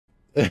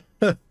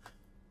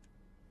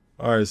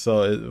All right,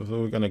 so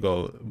we're gonna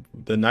go.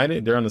 The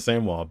knight, they're on the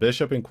same wall.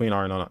 Bishop and queen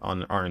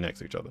aren't next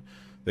to each other.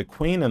 The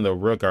queen and the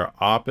rook are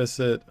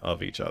opposite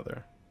of each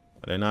other.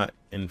 They're not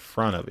in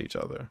front of each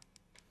other.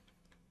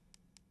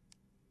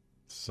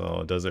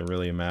 So it doesn't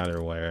really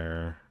matter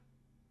where.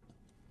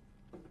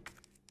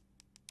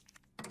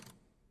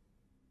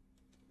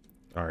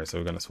 All right, so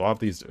we're gonna swap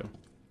these two.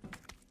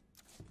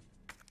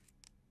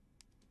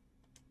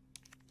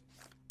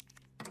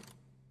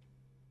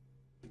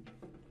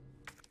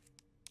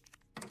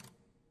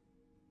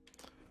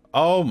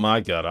 Oh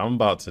my god, I'm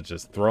about to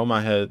just throw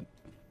my head.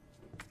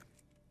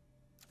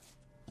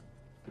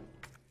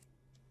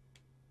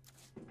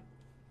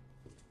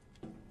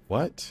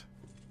 What?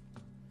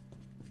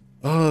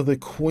 Oh, the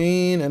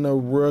queen and the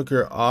rook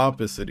are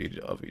opposite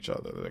of each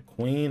other. The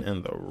queen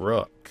and the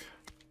rook.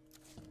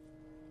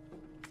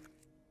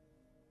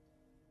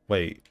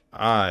 Wait,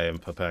 I am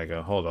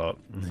Papega. Hold up.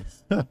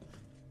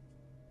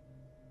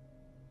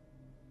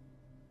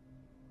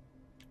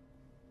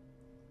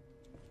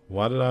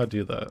 Why did I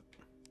do that?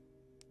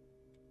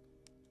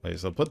 Wait,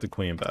 so put the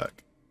queen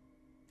back.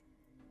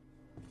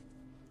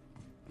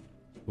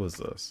 What's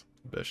this?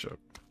 Bishop.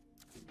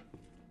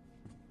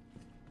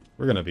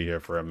 We're gonna be here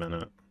for a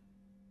minute.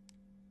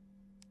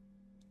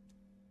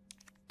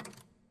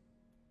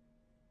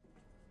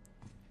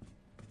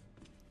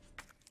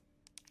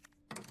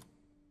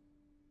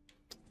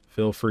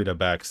 Feel free to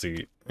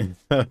backseat. Because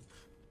I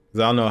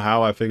don't know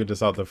how I figured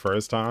this out the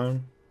first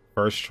time.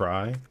 First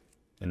try.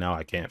 And now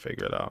I can't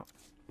figure it out.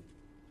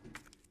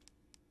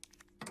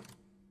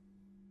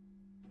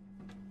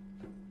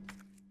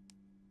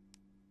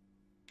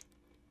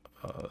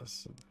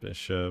 So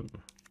bishop.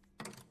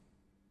 I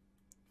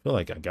feel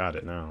like I got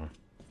it now.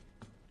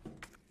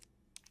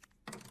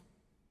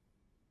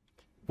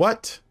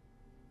 What?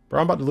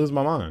 Bro, I'm about to lose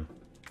my mind.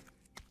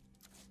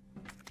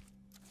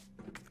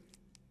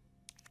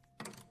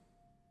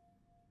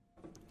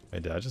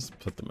 Wait, did I just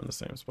put them in the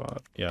same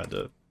spot? Yeah, I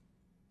did.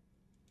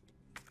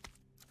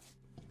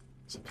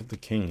 So put the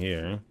king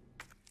here.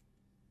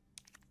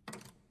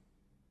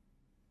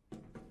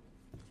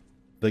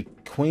 The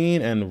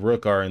queen and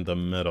rook are in the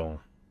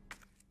middle.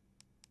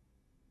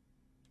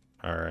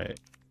 Alright.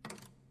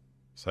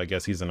 So I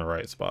guess he's in the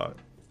right spot.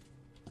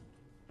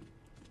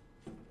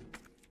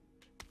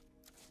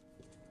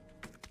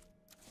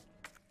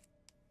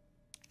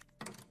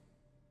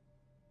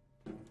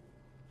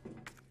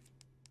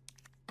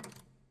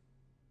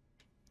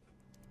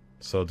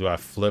 So do I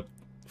flip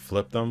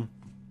them?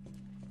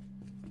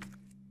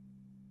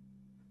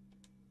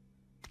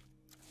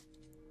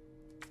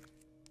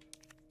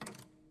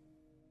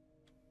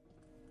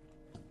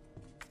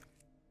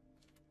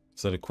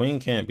 So the queen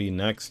can't be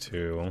next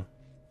to.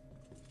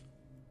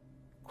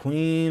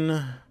 Queen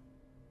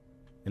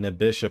and the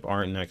bishop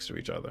aren't next to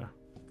each other.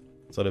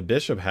 So the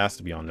bishop has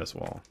to be on this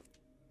wall.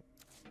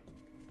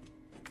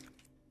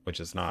 Which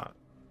it's not.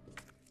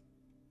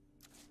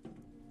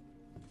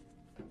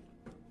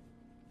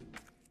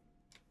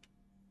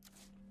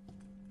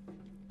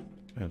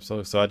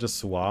 So I just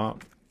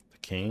swap the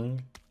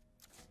king.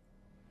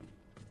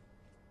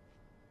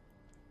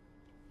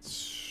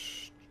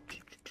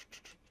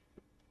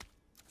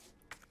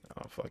 I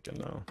don't fucking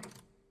know.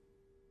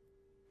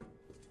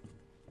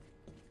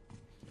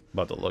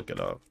 About to look it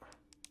up.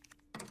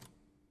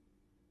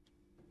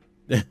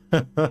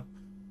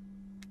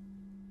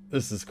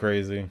 This is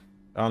crazy.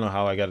 I don't know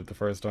how I got it the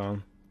first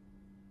time.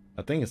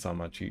 I think it's on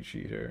my cheat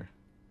sheet here.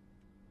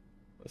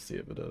 Let's see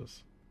if it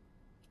is.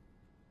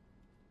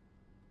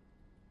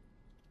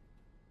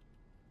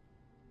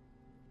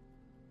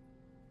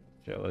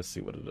 Okay, let's see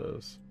what it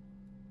is.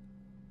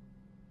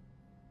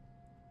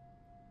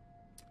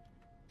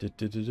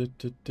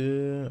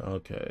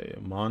 Okay,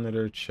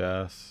 monitor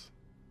chess.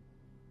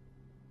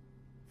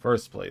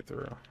 First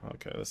playthrough.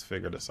 Okay, let's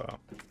figure this out.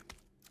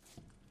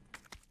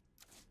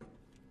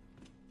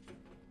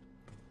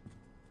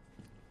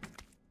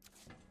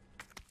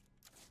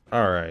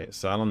 Alright,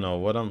 so I don't know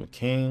what I'm...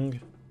 King,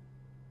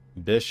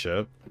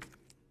 bishop.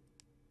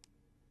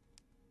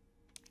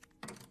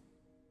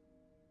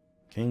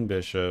 King,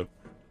 bishop,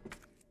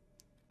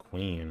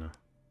 queen.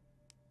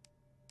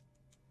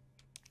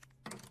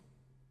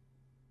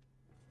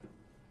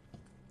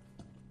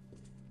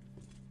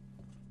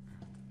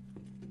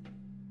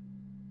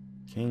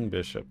 King,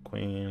 bishop,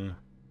 queen.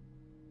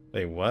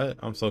 Wait, what?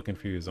 I'm so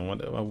confused. And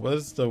what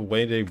is the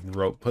way they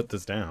put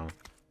this down?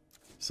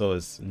 So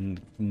it's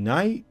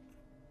knight.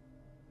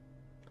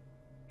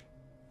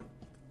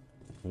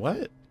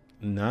 What?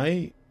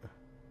 Knight.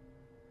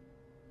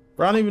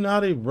 Bro, I don't even know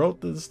how they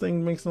wrote this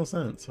thing. Makes no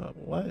sense.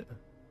 What?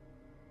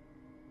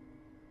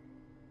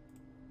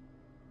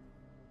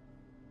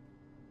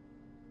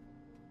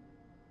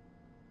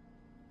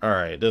 All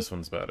right, this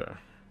one's better.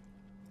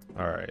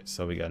 All right,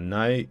 so we got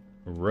knight,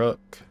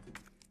 rook,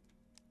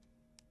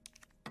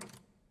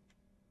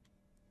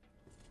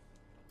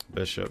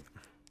 bishop,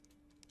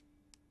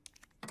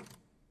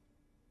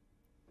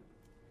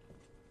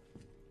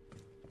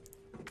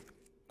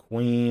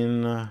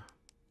 queen,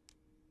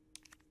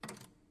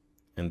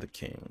 and the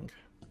king.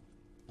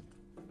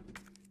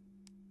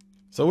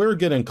 So we were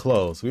getting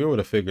close. We would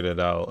have figured it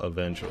out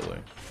eventually.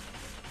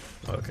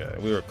 Okay,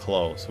 we were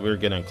close. We were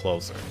getting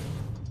closer.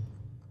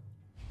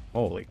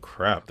 Holy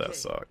crap, that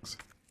sucks.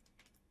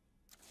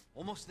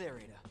 Almost there,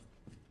 Ada.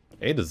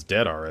 Ada's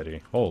dead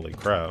already. Holy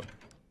crap.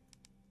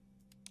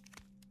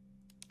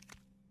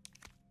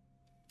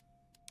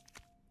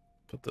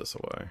 Put this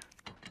away.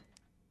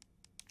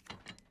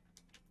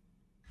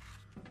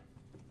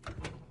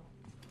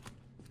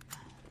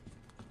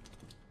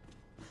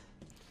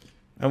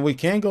 And we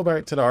can go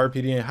back to the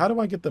RPD. How do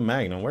I get the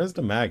Magnum? Where's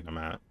the Magnum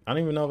at? I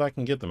don't even know if I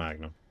can get the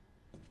Magnum.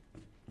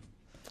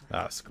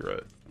 Ah, screw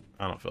it.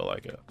 I don't feel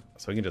like it.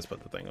 So we can just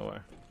put the thing away.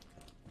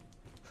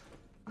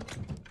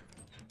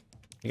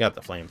 You got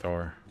the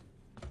flamethrower.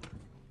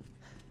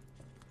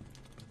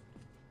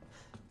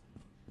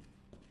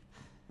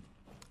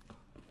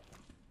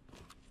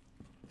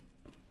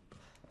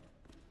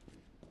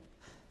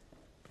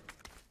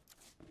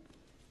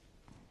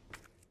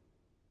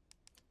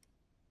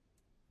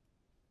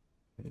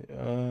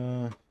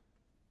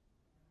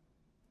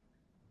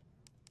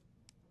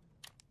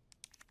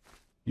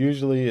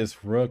 Usually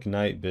it's rook,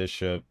 knight,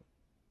 bishop.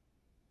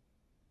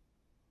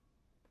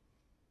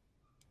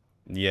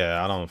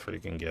 Yeah, I don't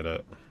freaking get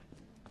it.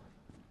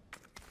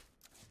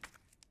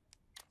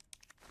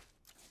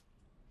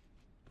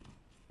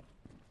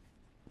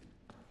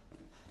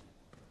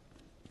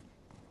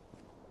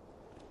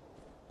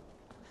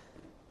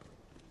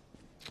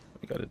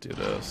 We gotta do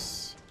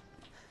this.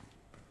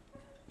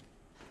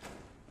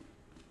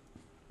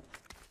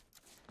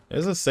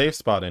 There's a safe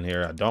spot in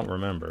here. I don't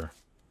remember.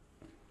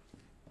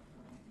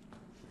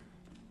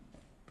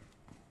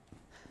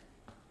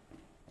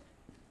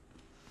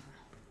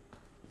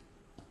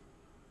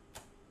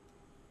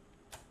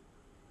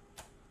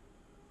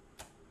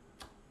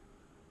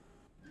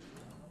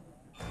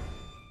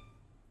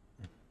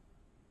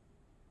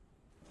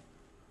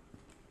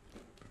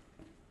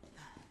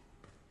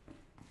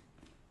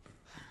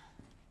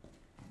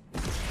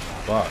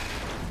 Fuck.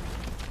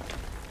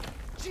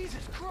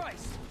 Jesus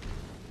Christ!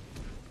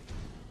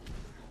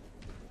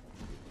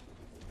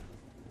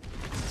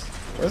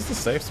 Where's the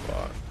safe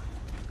spot?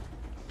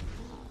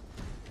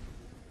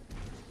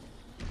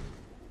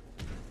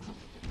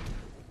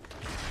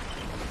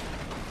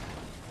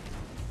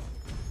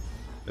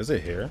 Is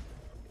it here?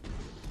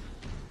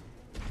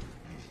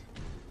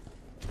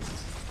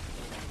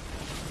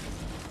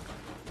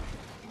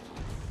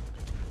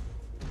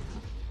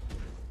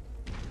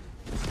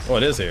 Oh,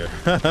 it is here.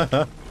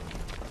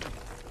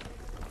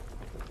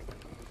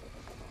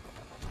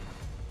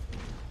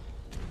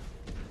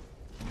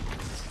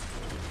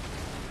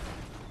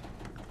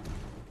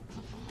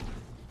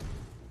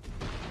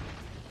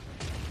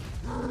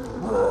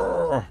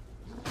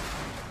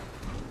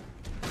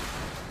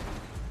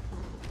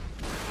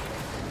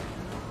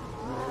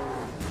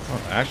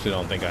 I actually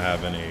don't think I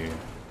have any.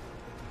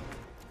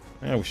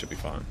 Yeah, we should be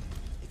fine.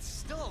 It's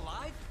still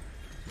alive?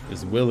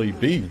 It's Willie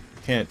B.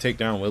 Can't take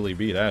down Willie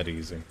B that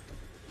easy.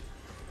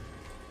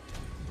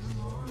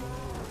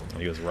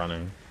 He was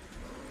running.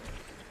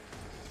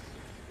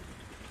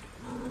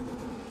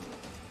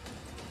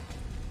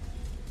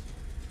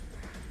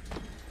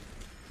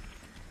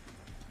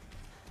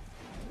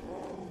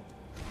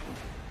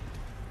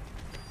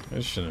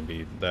 It shouldn't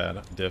be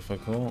that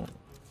difficult.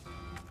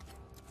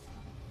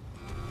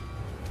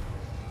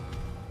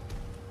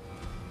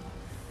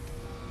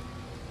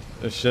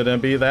 It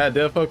shouldn't be that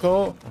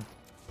difficult.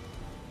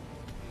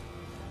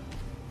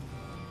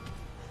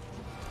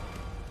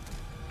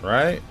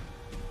 Right?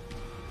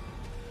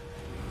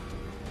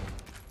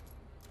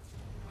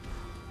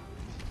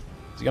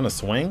 Is he gonna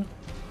swing?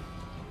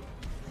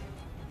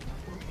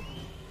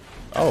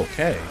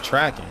 Okay,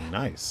 tracking,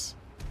 nice.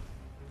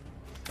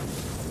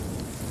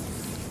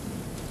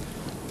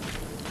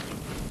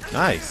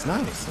 Nice,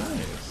 nice,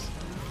 nice.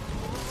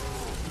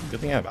 Good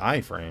thing I have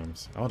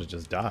iframes. I would have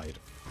just died.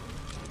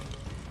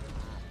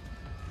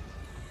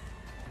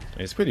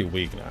 He's pretty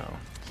weak now,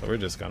 so we're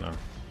just gonna...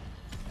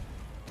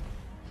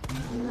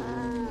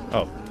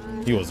 Oh,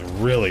 he was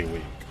really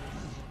weak.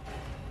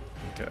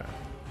 Okay.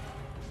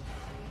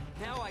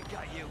 Now I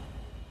got you.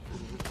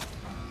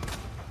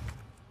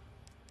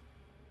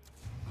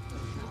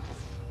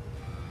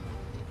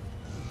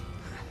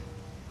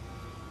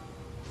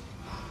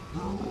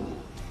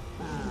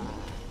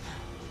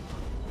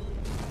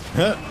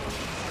 That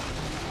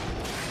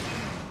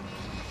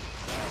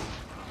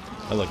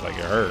looked like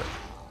it hurt.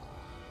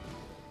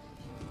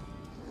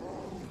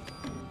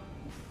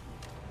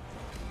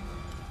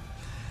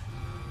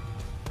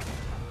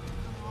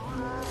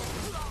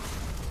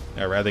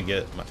 I'd rather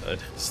get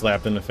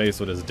slapped in the face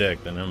with his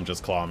dick than him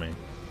just claw me.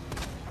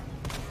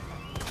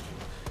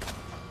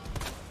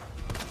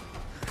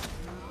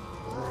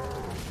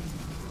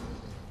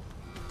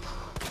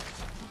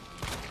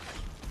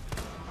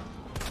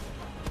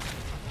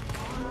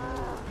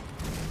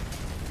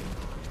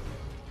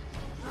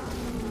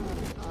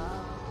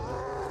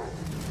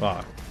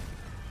 Fuck.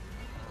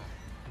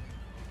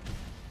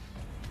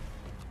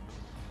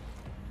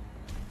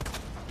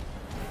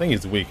 think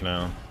he's weak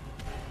now.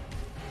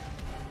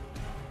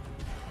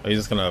 Oh,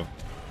 he's gonna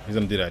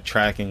do that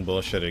tracking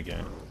bullshit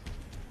again.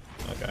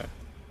 Okay.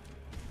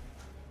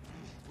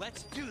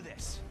 Let's do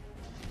this.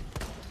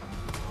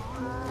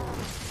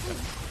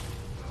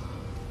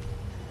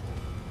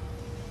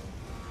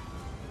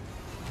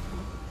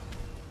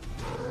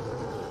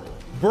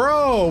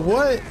 Bro,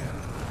 what?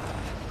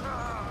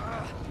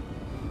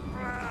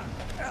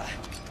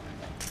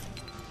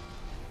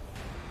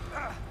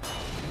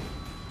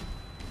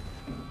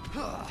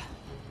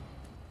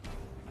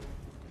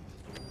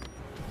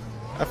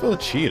 I feel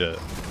cheated.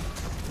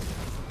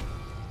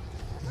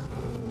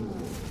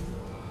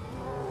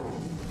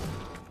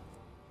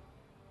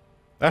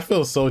 That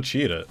feels so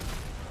cheated.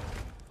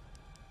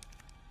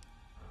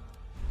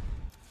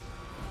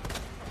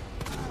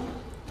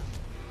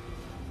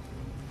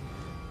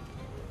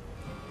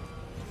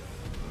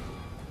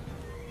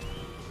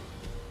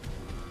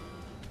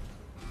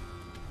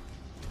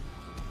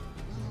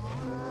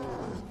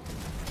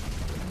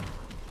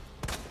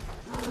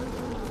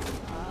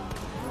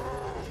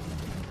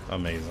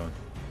 Amazing.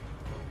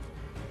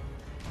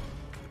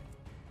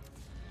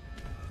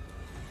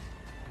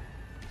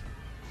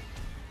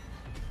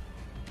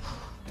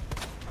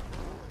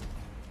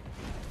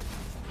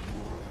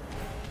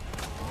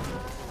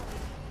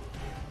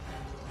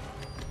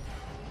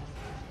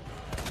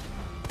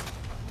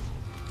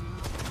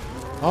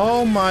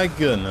 Oh my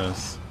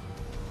goodness.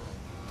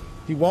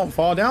 He won't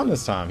fall down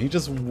this time. He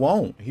just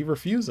won't. He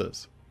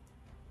refuses.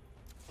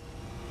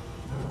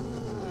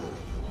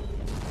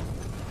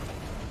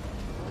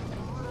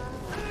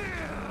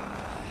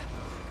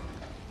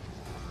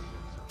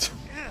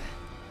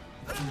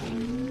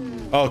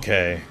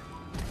 Okay.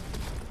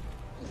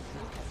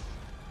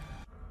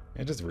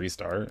 And just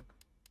restart.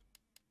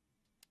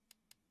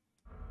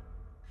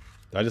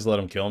 Did I just let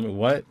him kill me?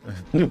 What?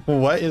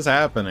 What is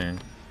happening?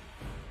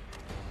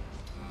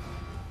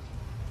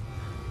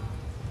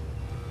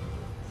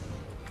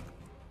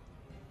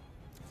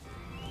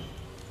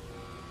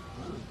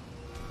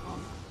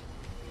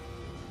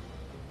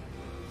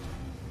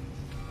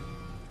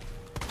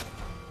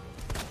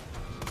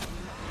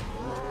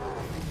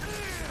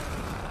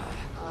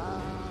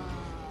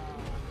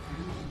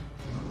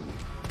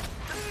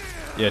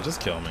 Yeah,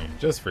 just kill me.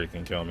 Just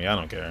freaking kill me. I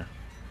don't care.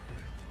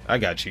 I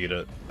got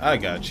cheated. I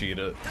got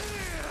cheated.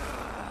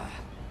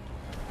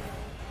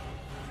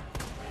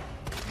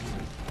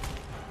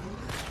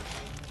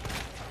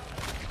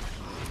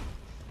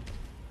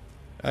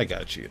 I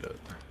got cheated.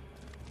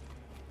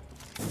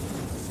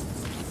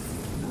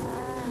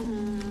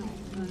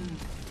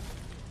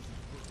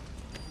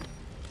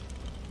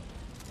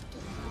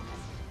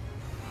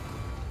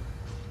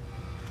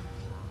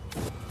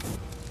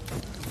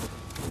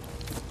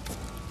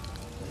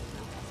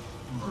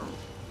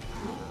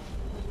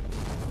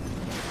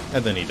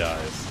 And then he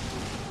dies.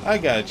 I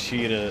got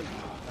cheated.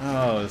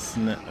 Oh, it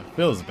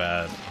feels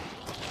bad.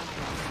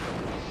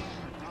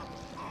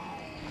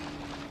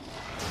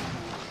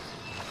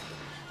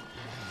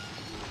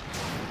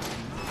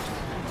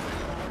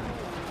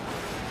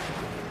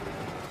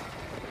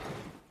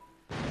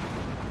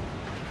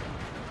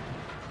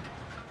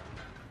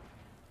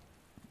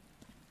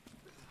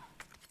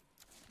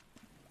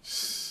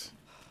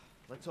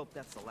 Let's hope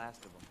that's the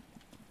last of them.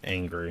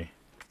 Angry.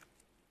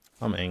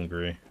 I'm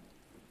angry.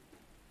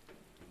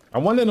 I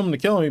wanted him to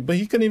kill me, but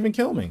he couldn't even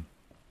kill me.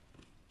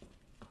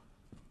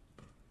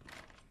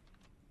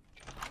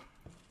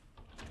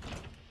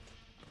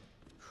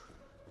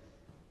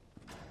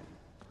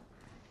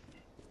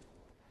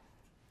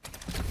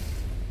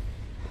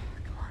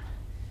 Come on.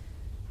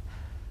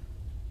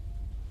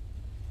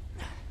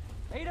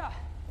 Ada!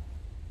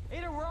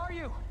 Ada, where are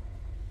you?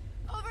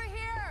 Over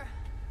here!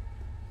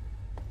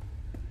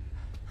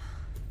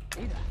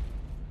 Ada! I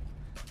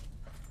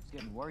was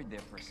getting worried there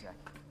for a sec.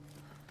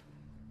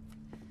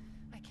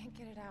 I can't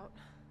get it out.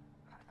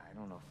 I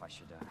don't know if I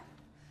should,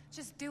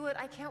 Just do it.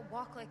 I can't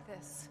walk like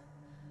this.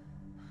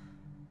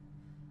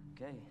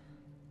 Okay.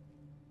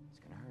 It's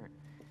gonna hurt.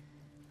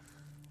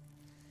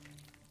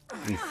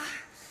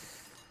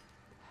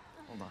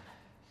 Hold on.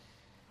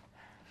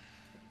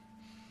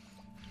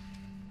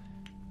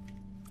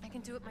 I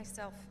can do it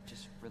myself.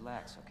 Just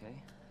relax, okay?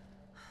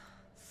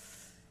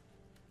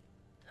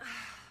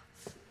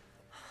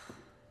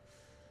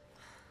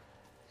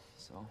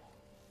 So,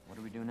 what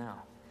do we do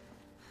now?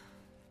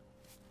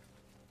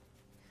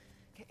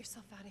 Get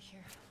yourself out of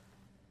here.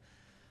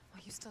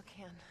 While you still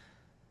can.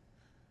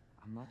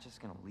 I'm not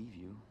just gonna leave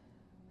you.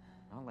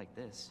 Not like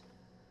this.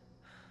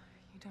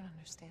 You don't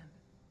understand.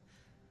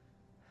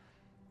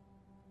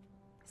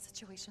 The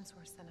situation's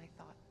worse than I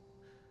thought.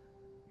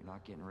 You're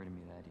not getting rid of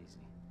me that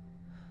easy.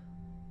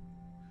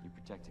 You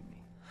protected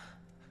me.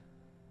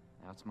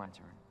 Now it's my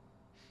turn.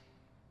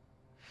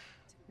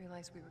 Didn't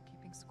realize we were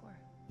keeping score.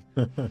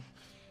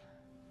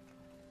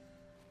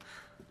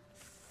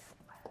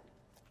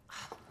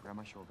 Grab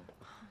my shoulder.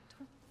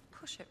 Don't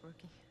push it,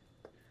 rookie.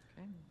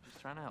 Okay, just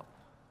trying to help.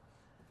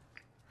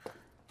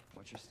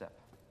 What's your step?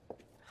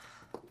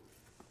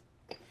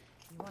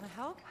 You want to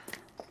help?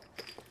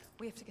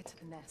 We have to get to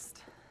the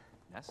nest.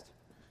 Nest?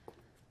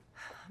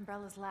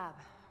 Umbrella's lab,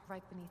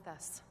 right beneath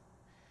us.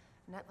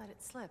 Net let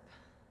it slip.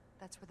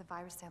 That's where the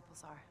virus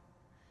samples are.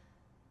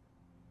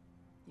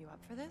 You up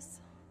for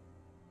this?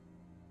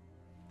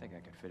 Think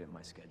I could fit it in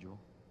my schedule.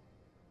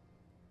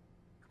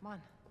 Come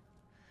on.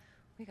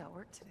 We got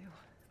work to do.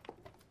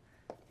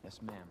 Yes,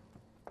 ma'am.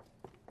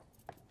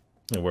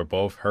 And we're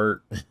both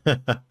hurt.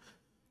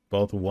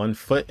 Both 1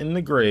 foot in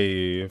the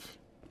grave.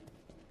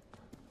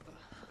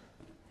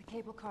 The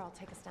cable car will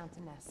take us down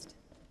to Nest.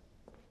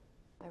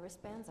 My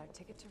wristband's our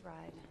ticket to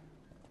ride.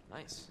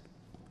 Nice.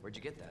 Where'd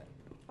you get that?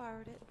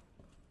 Borrowed it.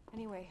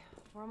 Anyway,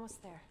 we're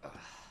almost there.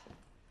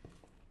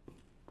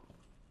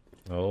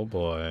 Oh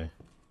boy.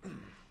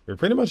 We're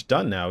pretty much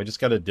done now. We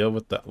just got to deal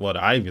with the... Well,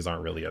 the Ivies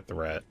aren't really a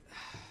threat.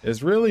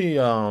 It's really,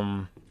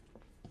 the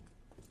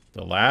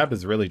lab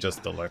is really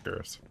just the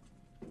liquors.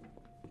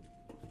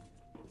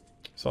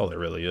 That's all it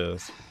really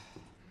is.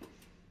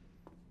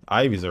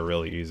 Ivies are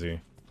really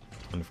easy,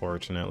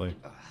 unfortunately.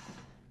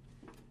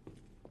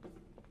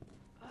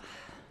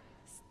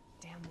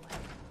 Damn leg.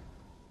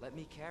 Let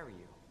me carry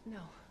you.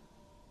 No,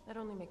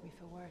 that'd only make me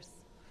feel worse.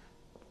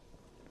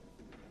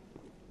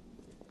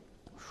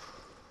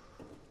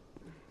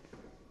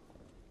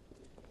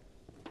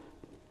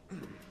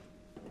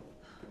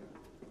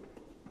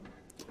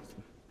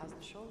 How's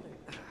the shoulder?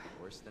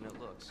 Worse than it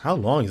looks. How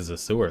long is the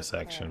sewer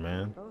section,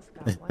 man? Both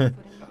got 1 foot in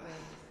the grave.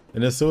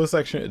 And the sewer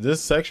section,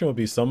 this section would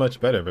be so much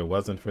better if it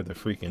wasn't for the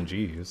freaking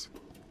G's.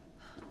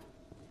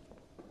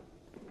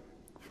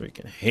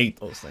 Freaking hate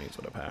those things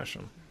with a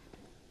passion.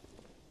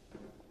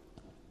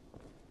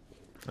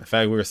 In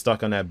fact, we were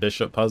stuck on that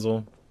bishop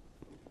puzzle,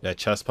 that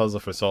chess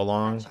puzzle for so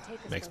long.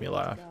 Makes me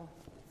laugh. It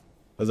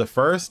was the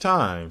first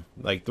time,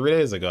 like 3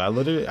 days ago,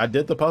 I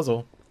did the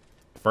puzzle,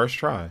 first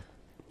try.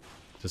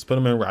 Just put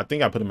them in, I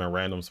think I put them in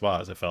random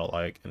spots, it felt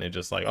like, and it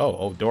just like,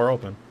 oh, door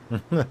open.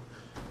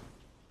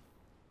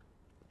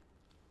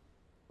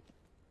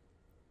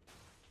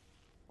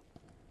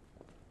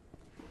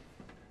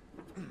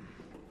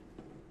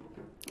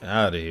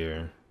 Out of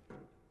here.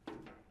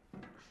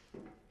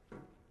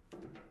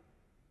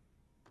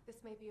 This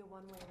may be a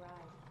one-way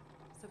ride,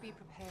 so be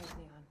prepared,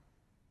 Leon.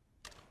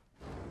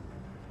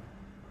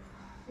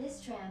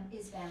 This tram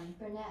is bound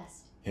for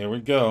Nest. Here we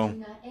go. Do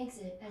not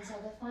exit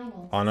until the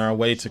final. On our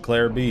way to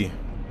Claire B.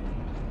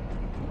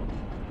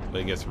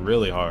 But it gets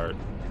really hard.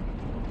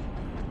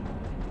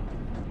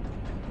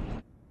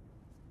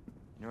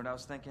 You know what I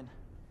was thinking?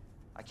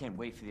 I can't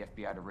wait for the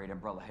FBI to raid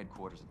Umbrella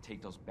headquarters and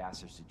take those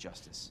bastards to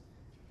justice.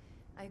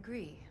 I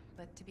agree,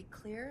 but to be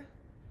clear,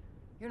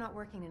 you're not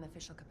working in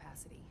official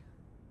capacity.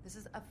 This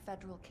is a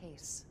federal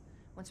case.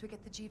 Once we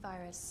get the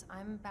G-Virus,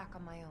 I'm back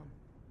on my own.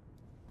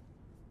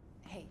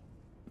 Hey,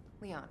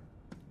 Leon.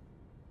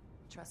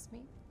 Trust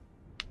me?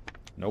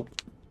 Nope.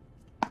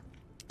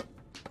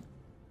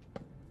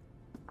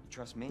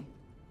 Trust me?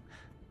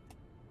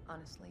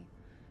 Honestly,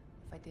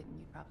 if I didn't,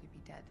 you'd probably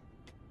be dead.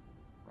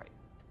 Right.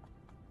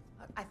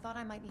 I thought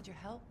I might need your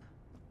help,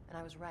 and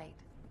I was right.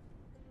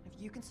 If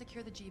you can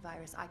secure the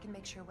G-Virus, I can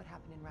make sure what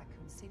happened in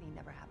Raccoon City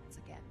never happens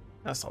again.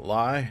 That's a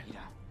lie. Yeah.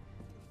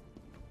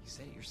 You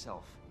said it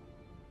yourself.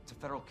 It's a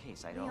federal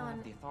case. I don't Leon,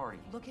 have the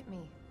authority. Look at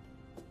me.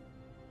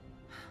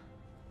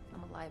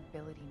 I'm a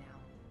liability now.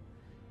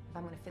 If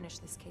I'm gonna finish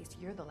this case,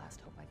 you're the last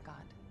hope I've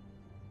got.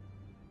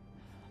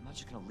 I'm not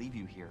just gonna leave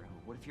you here.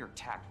 What if you're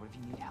attacked? What if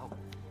you need help?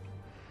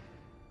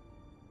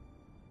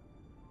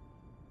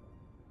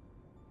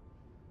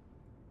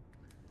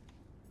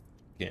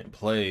 Getting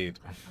played.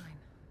 I'm fine.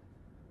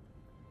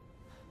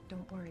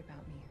 Don't worry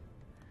about me.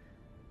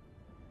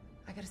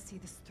 I gotta see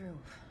this through.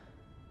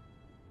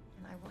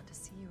 And I want to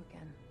see you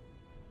again.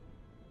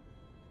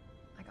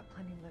 I got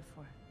plenty to live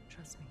for.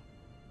 Trust me.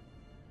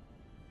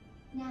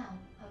 Now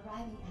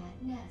arriving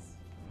at Nest.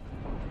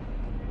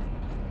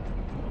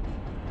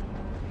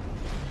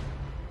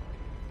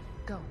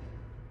 Go.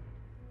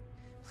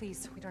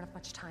 Please, we don't have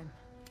much time.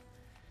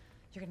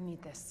 You're gonna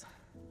need this.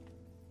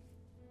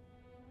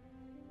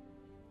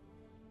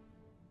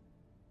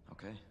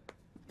 Okay.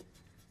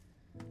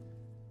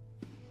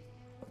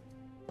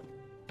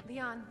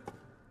 Leon.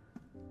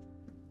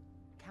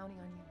 Counting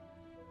on you.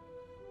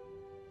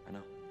 I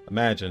know.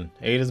 Imagine,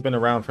 Ada's been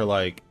around for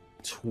like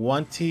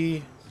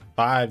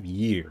 25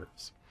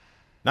 years.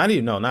 Not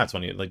even, no, not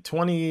 20, like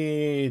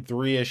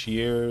 23-ish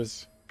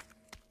years.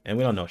 And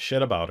we don't know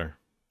shit about her.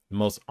 The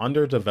most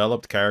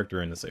underdeveloped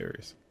character in the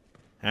series.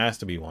 Has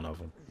to be one of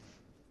them.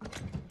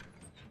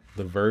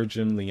 The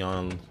Virgin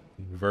Leon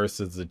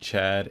versus the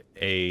Chad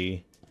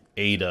A.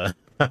 Ada.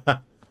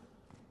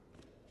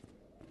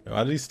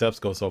 Why do these steps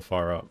go so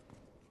far up?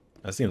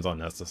 That seems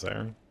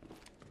unnecessary.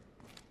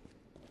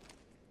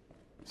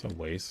 It's a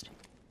waste.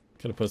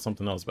 Could have put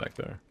something else back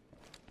there.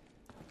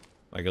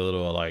 Like a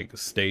little, like,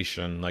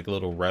 station, like a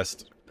little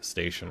rest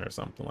station or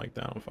something like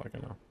that. I don't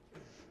fucking know.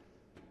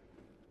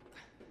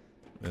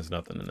 There's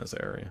nothing in this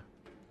area.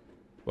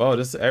 Whoa,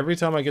 this, every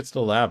time I get to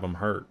the lab, I'm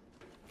hurt.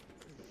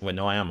 With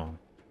no ammo.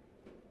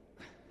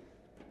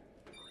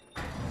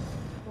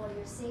 For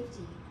your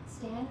safety,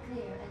 stand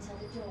clear until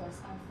the doors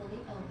are fully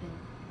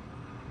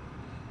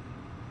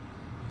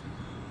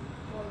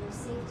your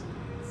safety,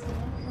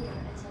 stand clear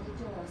until the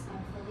doors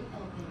are fully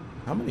open.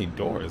 How many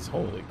doors?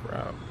 Holy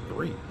crap.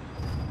 3.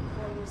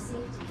 For your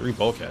safety, 3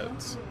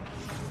 bulkheads. stand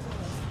clear until the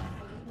doors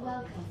are fully.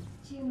 Welcome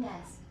to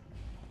Nest.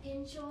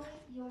 Enjoy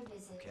your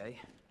visit. Okay.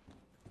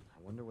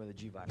 I wonder where the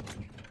G-Virus...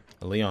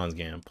 Leon's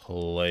getting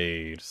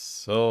played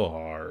so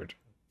hard.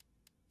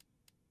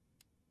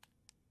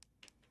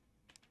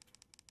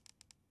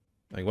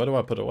 Like, what do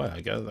I put away? I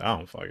guess I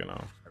don't fucking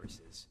know.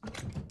 is.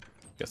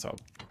 Guess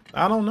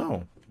I don't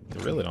know.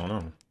 I really don't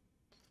know.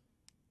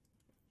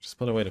 Just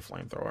put away the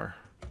flamethrower.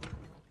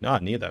 No, I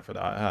need that for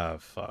that. Ah,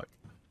 fuck.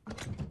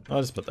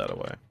 I'll just put that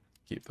away.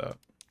 Keep that.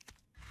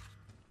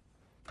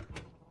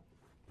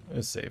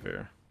 Let's save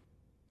here.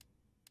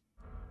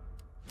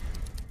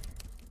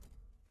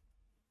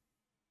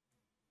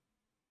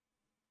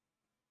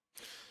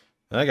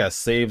 I got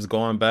saves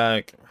going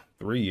back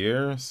 3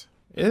 years.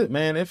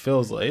 Man, it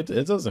feels like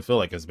it doesn't feel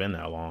like it's been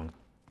that long.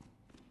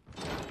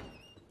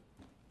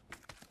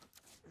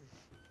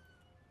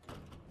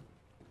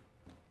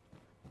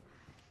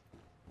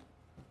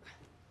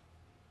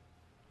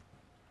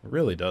 It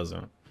really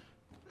doesn't.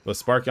 But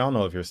Sparky, I don't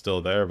know if you're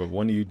still there, but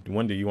when do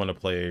you want to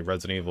play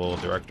Resident Evil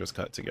Director's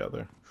Cut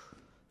together?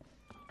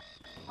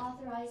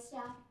 Authorized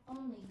staff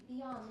only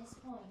beyond this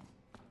point.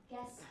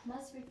 Guests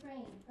must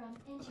refrain from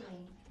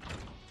entering.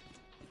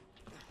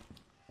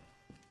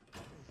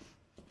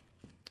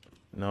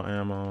 No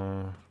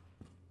ammo.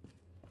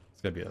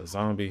 There's gonna be a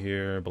zombie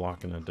here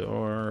blocking the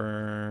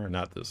door.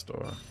 Not this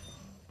door.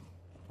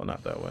 Well,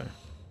 not that way.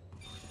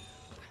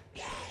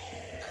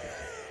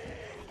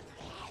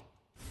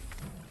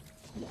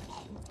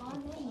 Our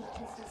menu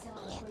is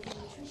designed for your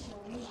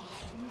nutritional needs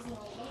using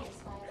our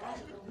latest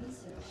biological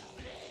research.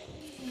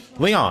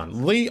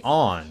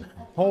 Leon!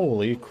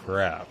 Holy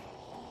crap.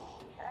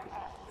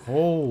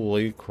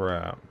 Holy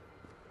crap.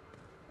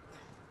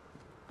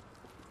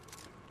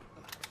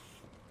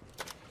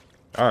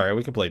 Alright,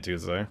 we can play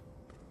Tuesday.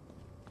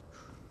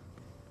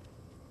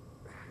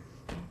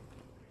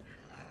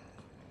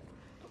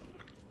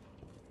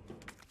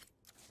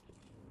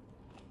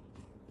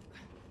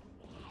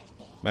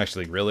 I'm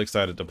actually really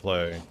excited to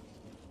play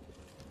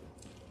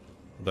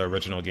the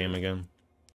original game again.